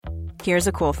Here's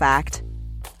a cool fact.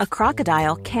 A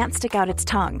crocodile can't stick out its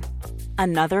tongue.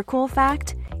 Another cool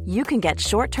fact, you can get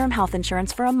short-term health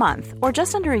insurance for a month or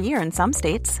just under a year in some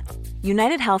states.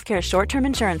 United Healthcare short-term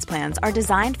insurance plans are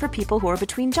designed for people who are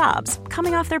between jobs,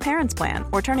 coming off their parents' plan,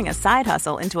 or turning a side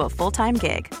hustle into a full-time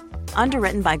gig.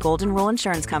 Underwritten by Golden Rule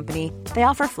Insurance Company, they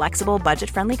offer flexible,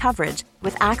 budget-friendly coverage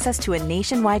with access to a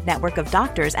nationwide network of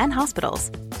doctors and hospitals.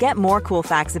 Get more cool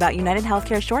facts about United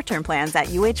Healthcare short-term plans at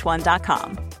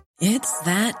uh1.com. It's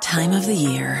that time of the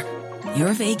year.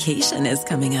 Your vacation is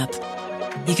coming up.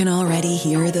 You can already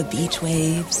hear the beach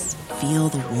waves, feel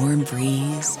the warm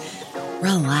breeze,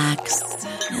 relax,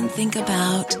 and think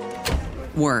about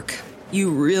work.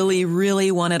 You really, really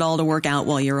want it all to work out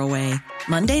while you're away.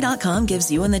 Monday.com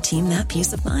gives you and the team that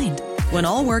peace of mind. When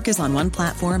all work is on one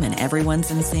platform and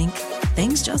everyone's in sync,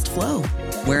 things just flow.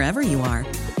 Wherever you are,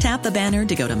 tap the banner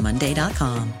to go to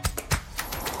Monday.com.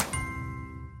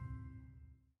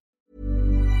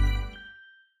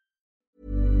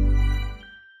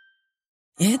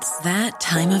 It's that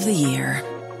time of the year.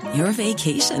 Your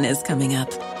vacation is coming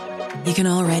up. You can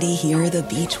already hear the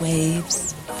beach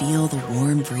waves, feel the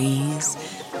warm breeze,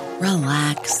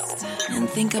 relax, and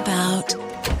think about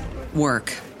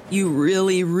work. You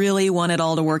really, really want it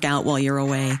all to work out while you're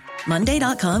away.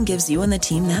 Monday.com gives you and the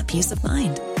team that peace of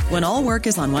mind. When all work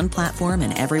is on one platform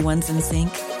and everyone's in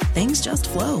sync, things just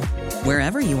flow.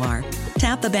 Wherever you are,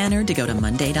 tap the banner to go to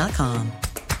Monday.com.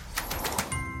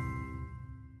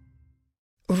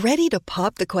 Ready to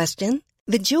pop the question?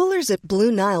 The jewelers at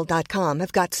BlueNile.com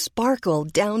have got sparkle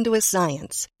down to a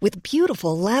science with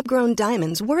beautiful lab-grown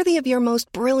diamonds worthy of your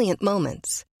most brilliant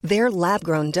moments. Their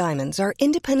lab-grown diamonds are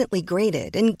independently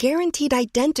graded and guaranteed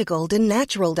identical to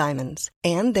natural diamonds,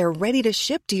 and they're ready to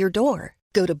ship to your door.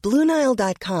 Go to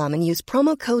BlueNile.com and use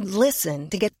promo code LISTEN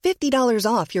to get $50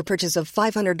 off your purchase of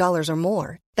 $500 or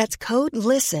more. That's code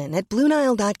LISTEN at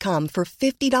BlueNile.com for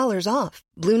 $50 off.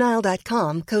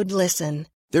 BlueNile.com, code LISTEN.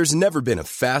 There's never been a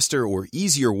faster or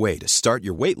easier way to start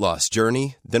your weight loss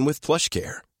journey than with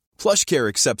PlushCare. PlushCare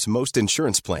accepts most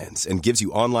insurance plans and gives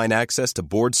you online access to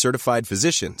board-certified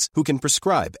physicians who can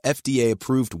prescribe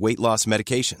FDA-approved weight loss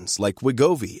medications like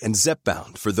Wegovy and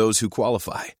Zepbound for those who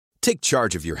qualify. Take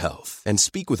charge of your health and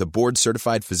speak with a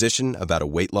board-certified physician about a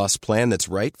weight loss plan that's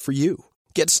right for you.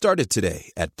 Get started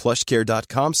today at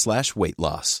plushcare.com/weight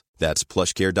loss. That's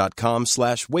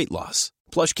plushcare.com/weight loss.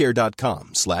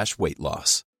 plushcare.com/weight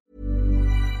loss.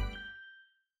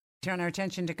 Turn our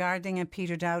attention to gardening, and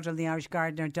Peter Dowdall,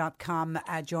 theirishgardener.com,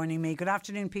 joining me. Good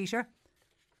afternoon, Peter.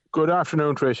 Good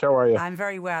afternoon, Trish. How are you? I'm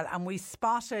very well. And we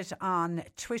spotted on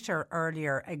Twitter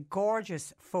earlier a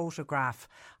gorgeous photograph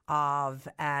of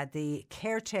the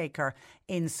caretaker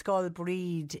in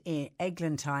Skullbreed, in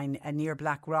Eglantine, near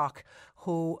Blackrock,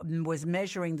 who was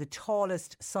measuring the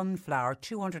tallest sunflower,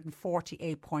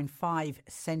 248.5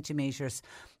 centimetres,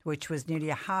 which was nearly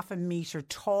a half a metre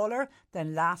taller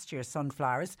than last year's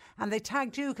sunflowers. And they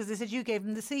tagged you because they said you gave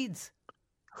them the seeds.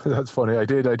 That's funny. I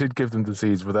did give them the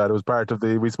seeds for that. It was part of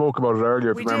we spoke about it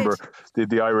earlier, if you remember,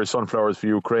 the Irish sunflowers for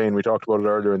Ukraine. We talked about it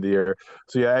earlier in the year.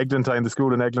 So yeah, Eglantine, the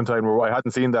school in Eglantine, I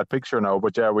hadn't seen that picture now,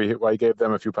 but yeah, I gave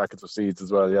them a few packets of seeds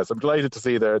as well. Yes, I'm delighted to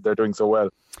see they're doing so well.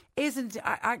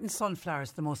 Aren't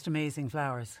sunflowers the most amazing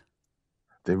flowers?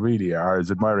 They really are. I was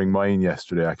admiring mine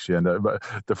yesterday, actually. And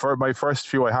my first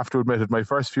few, I have to admit it, my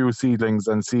first few seedlings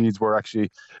and seeds were actually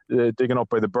dug up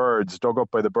by the birds,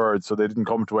 so they didn't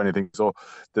come to anything. So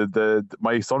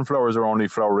my sunflowers are only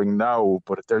flowering now,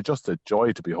 but they're just a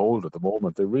joy to behold at the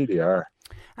moment. They really are.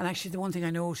 And actually, the one thing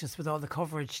I noticed with all the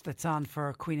coverage that's on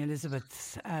for Queen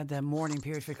Elizabeth, the mourning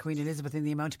period for Queen Elizabeth, and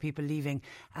the amount of people leaving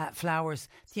flowers,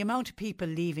 the amount of people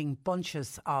leaving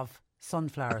bunches of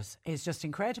sunflowers is just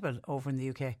incredible over in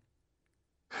the UK.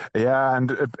 Yeah,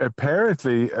 and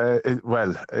apparently,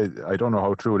 I don't know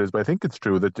how true it is, but I think it's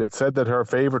true that it said that her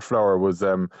favourite flower was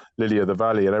Lily of the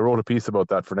Valley, and I wrote a piece about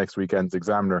that for next weekend's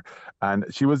Examiner. And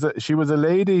she was a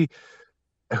lady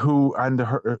who, and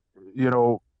her,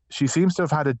 she seems to have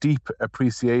had a deep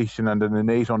appreciation and an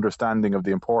innate understanding of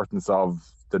the importance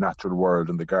of the natural world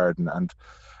and the garden, and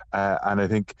I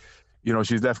think,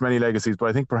 she's left many legacies, but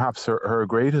I think perhaps her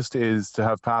greatest is to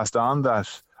have passed on that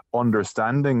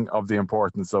understanding of the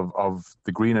importance of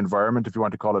the green environment, if you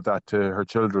want to call it that, to her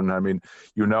children. I mean,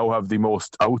 you now have the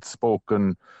most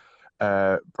outspoken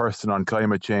person on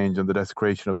climate change and the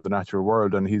desecration of the natural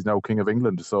world, and he's now King of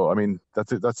England. So, I mean,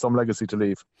 that's it. That's some legacy to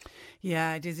leave.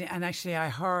 Yeah, it is. And actually, I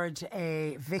heard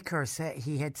a vicar say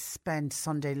he had spent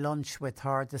Sunday lunch with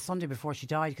her the Sunday before she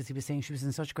died, because he was saying she was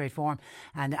in such great form.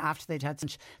 And after they'd had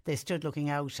lunch, they stood looking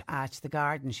out at the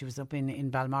garden. She was up in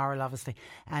Balmoral, obviously.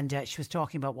 And she was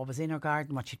talking about what was in her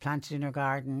garden, what she planted in her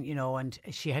garden, you know, and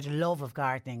she had a love of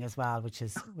gardening as well, which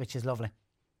is lovely.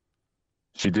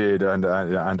 She did, and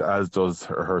as does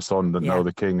her son, and now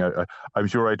the king. I'm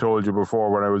sure I told you before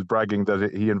when I was bragging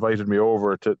that he invited me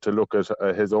over to look at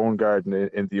his own garden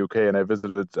in the UK, and I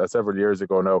visited several years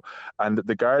ago now. And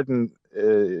the garden,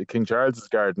 King Charles's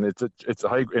garden, it's in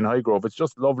Highgrove. It's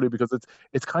just lovely because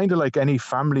it's kind of like any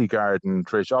family garden,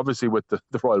 Trish. Obviously with the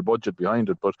royal budget behind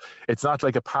it, but it's not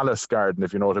like a palace garden,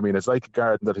 if you know what I mean. It's like a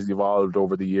garden that has evolved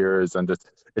over the years, and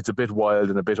it's a bit wild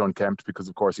and a bit unkempt because,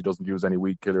 of course, he doesn't use any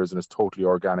weed killers, and it's totally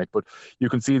organic. But you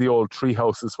can see the old tree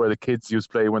houses where the kids used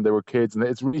to play when they were kids, and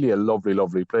it's really a lovely,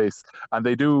 lovely place. And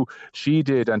she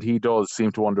did, and he does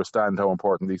seem to understand how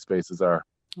important these spaces are.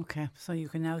 Okay, so you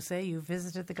can now say you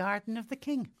visited the garden of the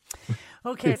king.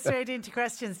 Okay, straight into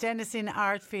questions. Dennis in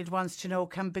Ardfield wants to know,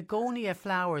 can begonia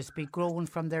flowers be grown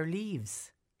from their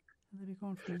leaves?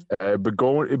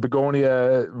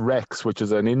 Begonia rex, which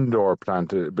is an indoor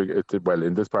plant, well,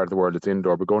 in this part of the world it's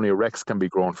indoor. Begonia rex can be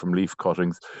grown from leaf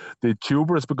cuttings. The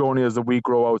tuberous begonias that we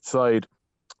grow outside,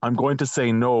 I'm going to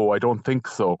say no, I don't think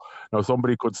so. Now,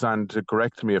 somebody could stand to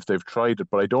correct me if they've tried it,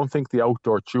 but I don't think the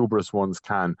outdoor tuberous ones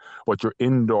can. But your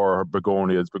indoor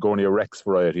begonias, Begonia rex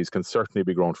varieties, can certainly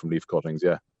be grown from leaf cuttings,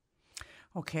 yeah.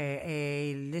 Okay,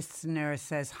 a listener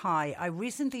says, hi, I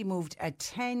recently moved a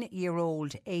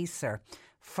 10-year-old Acer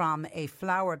from a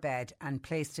flower bed and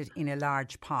placed it in a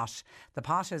large pot. The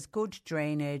pot has good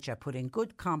drainage. I put in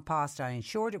good compost. I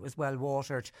ensured it was well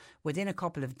watered. Within a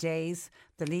couple of days,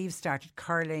 the leaves started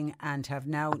curling and have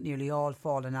now nearly all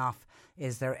fallen off.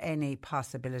 Is there any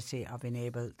possibility of being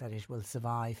able that it will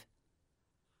survive?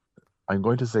 I'm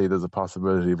going to say there's a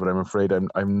possibility, but I'm afraid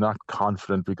I'm not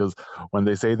confident, because when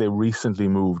they say they recently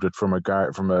moved it from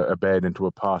a bed into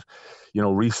a pot, you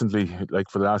know, recently, like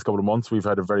for the last couple of months, we've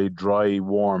had a very dry,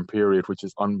 warm period, which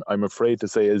is, I'm afraid to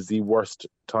say, is the worst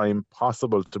time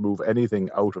possible to move anything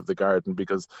out of the garden,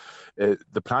 because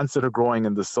the plants that are growing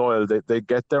in the soil, they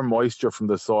get their moisture from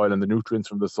the soil and the nutrients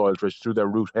from the soil through their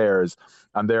root hairs,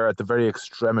 and they're at the very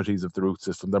extremities of the root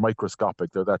system. They're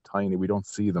microscopic. They're that tiny. We don't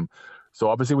see them. So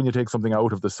obviously when you take something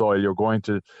out of the soil, you're going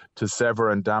to sever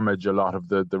and damage a lot of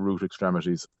the root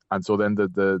extremities. And so then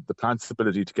the plant's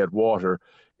ability to get water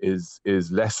is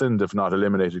lessened, if not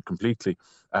eliminated completely.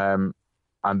 And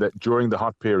that during the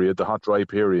hot period, the hot dry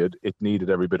period, it needed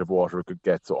every bit of water it could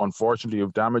get. So unfortunately,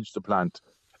 you've damaged the plant.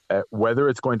 Whether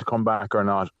it's going to come back or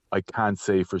not, I can't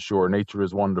say for sure. Nature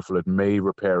is wonderful. It may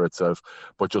repair itself,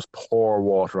 but just pour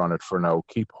water on it for now.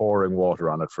 Keep pouring water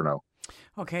on it for now.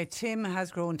 Okay, Tim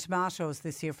has grown tomatoes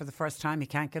this year for the first time. He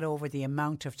can't get over the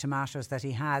amount of tomatoes that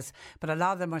he has, but a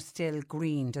lot of them are still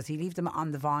green. Does he leave them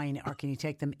on the vine, or can he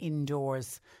take them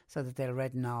indoors so that they'll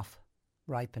redden off,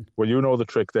 ripen? Well, you know the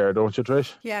trick there, don't you,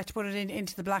 Trish? Yeah, to put it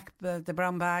into the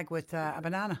brown bag with a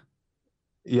banana.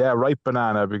 Yeah, ripe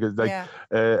banana, because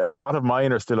a lot of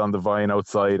mine are still on the vine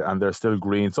outside and they're still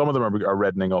green. Some of them are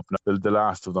reddening up, the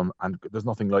last of them, and there's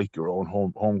nothing like your own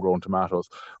homegrown tomatoes.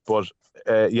 But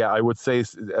I would say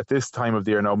at this time of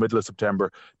the year now, middle of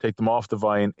September, take them off the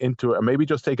vine maybe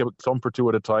just take a clump or two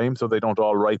at a time so they don't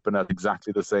all ripen at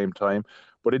exactly the same time.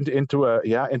 But into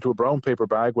a brown paper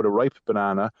bag with a ripe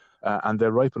banana, and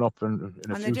they'll ripen up in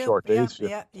a few short days.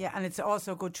 Yeah, and it's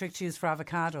also a good trick to use for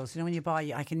avocados. You know, when you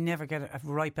buy, I can never get a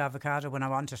ripe avocado when I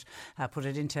want it. Put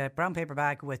it into a brown paper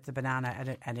bag with the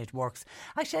banana, and it works.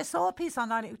 Actually, I saw a piece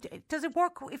online. Does it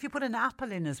work if you put an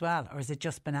apple in as well, or is it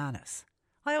just bananas?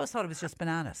 I always thought it was just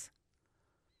bananas.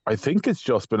 I think it's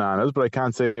just bananas, but I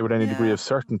can't say with any degree of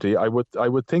certainty. I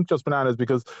would think just bananas,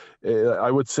 because I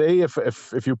would say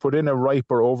if you put in a ripe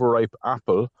or overripe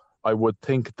apple, I would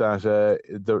think that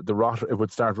it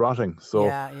would start rotting. So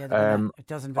it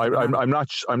doesn't. I'm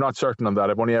not certain on that.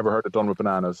 I've only ever heard it done with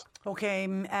bananas. Okay,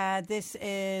 this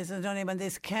is, I don't know about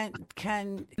this.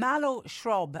 Can mallow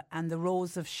shrub and the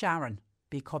Rose of Sharon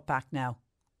be cut back now?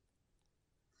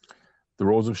 The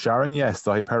Rose of Sharon, yes.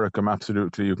 The Hypericum,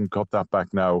 absolutely. You can cut that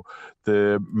back now.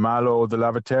 The mallow, the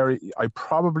Lavatera,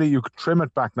 you could trim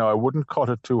it back now. I wouldn't cut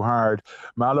it too hard.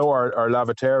 Mallow or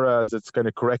Lavatera, as it's kind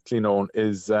of correctly known,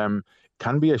 is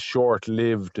can be a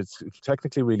short-lived, it's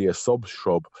technically really a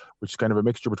sub-shrub, which is kind of a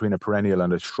mixture between a perennial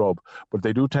and a shrub, but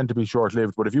they do tend to be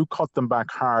short-lived. But if you cut them back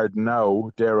hard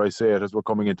now, dare I say it, as we're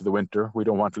coming into the winter, we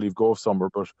don't want to leave go of summer,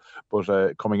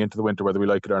 but coming into the winter, whether we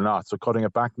like it or not. So cutting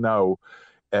it back now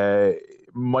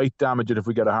might damage it if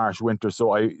we get a harsh winter.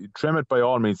 So I trim it by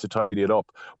all means to tidy it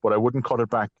up, but I wouldn't cut it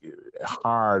back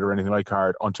hard or anything like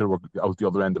hard until we're out the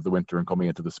other end of the winter and coming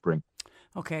into the spring.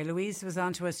 Okay, Louise was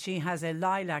on to us. She has a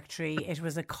lilac tree. It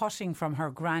was a cutting from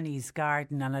her granny's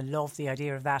garden, and I love the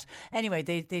idea of that. Anyway,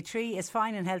 the tree is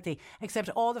fine and healthy, except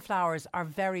all the flowers are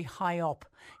very high up.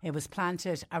 It was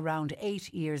planted around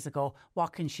 8 years ago.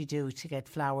 What can she do to get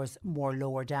flowers more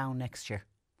lower down next year?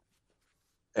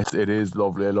 It is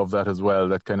lovely. I love that as well,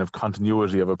 that kind of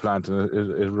continuity of a plant, and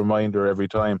a reminder every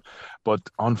time. But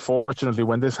unfortunately,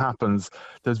 when this happens,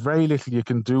 there's very little you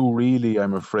can do really,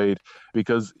 I'm afraid,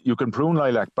 because you can prune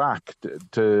lilac back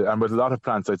and with a lot of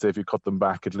plants, I'd say if you cut them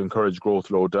back, it'll encourage growth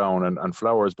low down and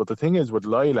flowers. But the thing is with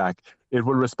lilac, it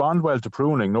will respond well to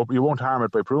pruning. No, you won't harm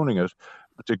it by pruning it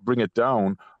to bring it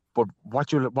down. But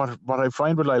what I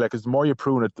find with lilac is the more you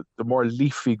prune it, the more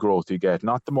leafy growth you get.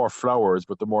 Not the more flowers,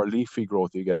 but the more leafy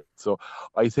growth you get. So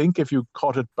I think if you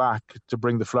cut it back to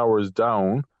bring the flowers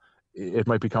down, it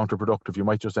might be counterproductive. You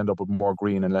might just end up with more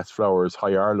green and less flowers,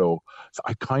 high or low. So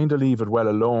I kind of leave it well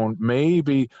alone.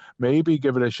 Maybe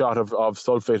give it a shot of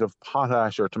sulfate of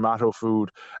potash or tomato food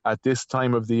at this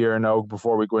time of the year now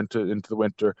before we go into the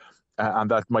winter.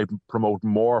 And that might promote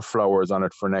more flowers on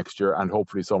it for next year, and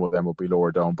hopefully some of them will be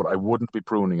lower down, but I wouldn't be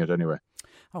pruning it anyway.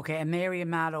 Okay, and Mary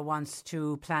Mallow wants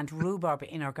to plant rhubarb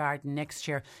in her garden next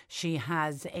year. She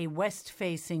has a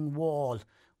west-facing wall.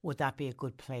 Would that be a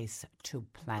good place to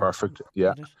plant? Perfect,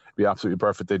 yeah, be absolutely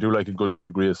perfect. They do like a good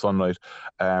degree of sunlight.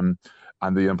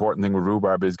 And the important thing with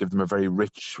rhubarb is give them a very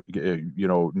rich,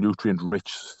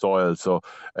 nutrient-rich soil. So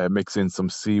mix in some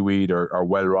seaweed or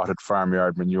well-rotted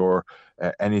farmyard manure,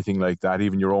 anything like that,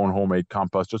 even your own homemade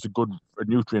compost. Just a good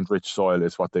nutrient-rich soil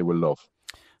is what they will love.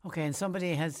 Okay, and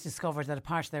somebody has discovered that a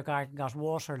part of their garden got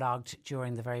waterlogged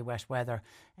during the very wet weather.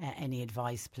 Any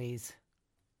advice, please?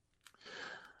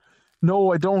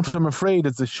 No, I don't. I'm afraid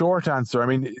it's a short answer. I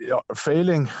mean,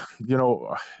 failing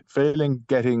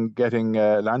getting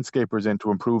landscapers in to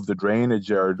improve the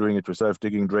drainage or doing it yourself,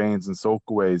 digging drains and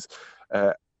soakaways.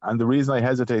 And the reason I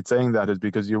hesitate saying that is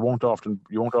because you won't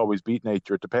always beat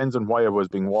nature. It depends on why it was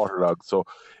being waterlogged. So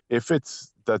if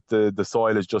it's that the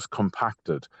soil is just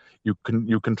compacted, you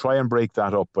can try and break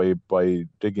that up by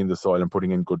digging the soil and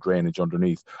putting in good drainage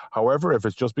underneath. However, if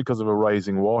it's just because of a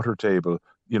rising water table,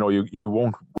 you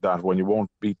won't do that when you won't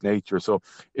beat nature. So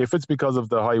if it's because of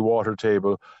the high water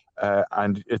table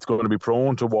and it's going to be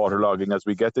prone to waterlogging as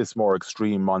we get this more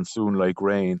extreme monsoon-like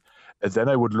rain, then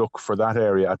I would look for that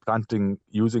area at planting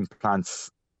using plants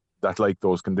that like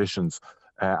those conditions.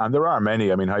 And there are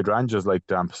many. I mean, hydrangeas like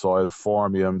damp soil,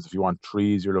 phormiums. If you want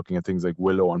trees, you're looking at things like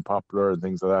willow and poplar and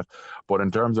things like that. But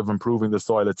in terms of improving the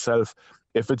soil itself,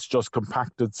 if it's just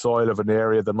compacted soil of an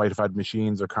area that might have had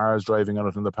machines or cars driving on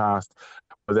it in the past,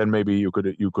 well, then maybe you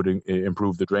could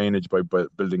improve the drainage by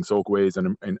building soakaways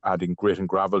and adding grit and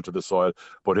gravel to the soil.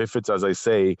 But if it's, as I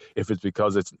say, if it's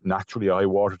because it's naturally a high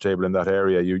water table in that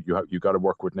area, you got to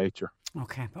work with nature.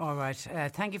 Okay, all right.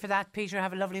 Thank you for that, Peter.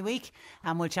 Have a lovely week,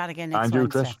 and we'll chat again next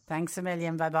Wednesday. Trish. Thanks a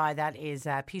million. Bye bye. That is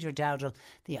Peter Dowdall,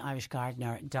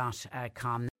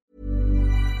 theirishgardener.com.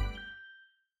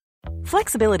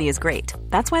 Flexibility is great.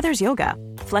 That's why there's yoga.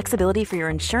 Flexibility for your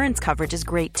insurance coverage is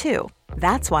great too.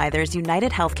 That's why there's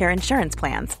United Healthcare Insurance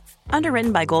Plans.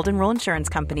 Underwritten by Golden Rule Insurance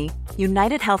Company,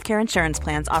 United Healthcare Insurance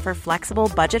Plans offer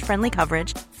flexible, budget-friendly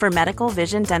coverage for medical,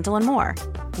 vision, dental, and more.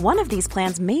 One of these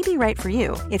plans may be right for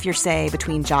you if you're, say,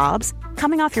 between jobs,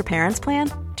 coming off your parents'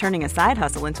 plan, turning a side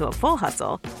hustle into a full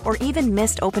hustle, or even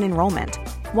missed open enrollment.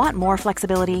 Want more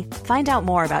flexibility? Find out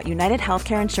more about United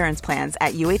Healthcare Insurance Plans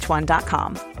at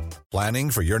uh1.com.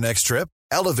 Planning for your next trip?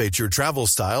 Elevate your travel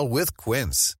style with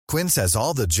Quince. Quince has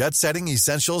all the jet-setting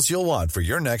essentials you'll want for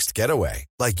your next getaway,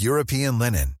 like European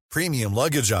linen, premium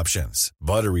luggage options,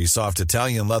 buttery soft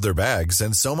Italian leather bags,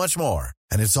 and so much more.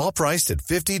 And it's all priced at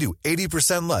 50 to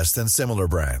 80% less than similar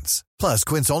brands. Plus,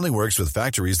 Quince only works with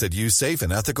factories that use safe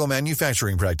and ethical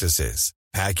manufacturing practices.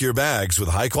 Pack your bags with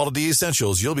high-quality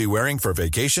essentials you'll be wearing for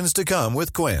vacations to come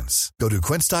with Quince. Go to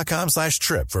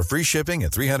quince.com/trip for free shipping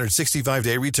and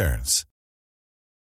 365-day returns.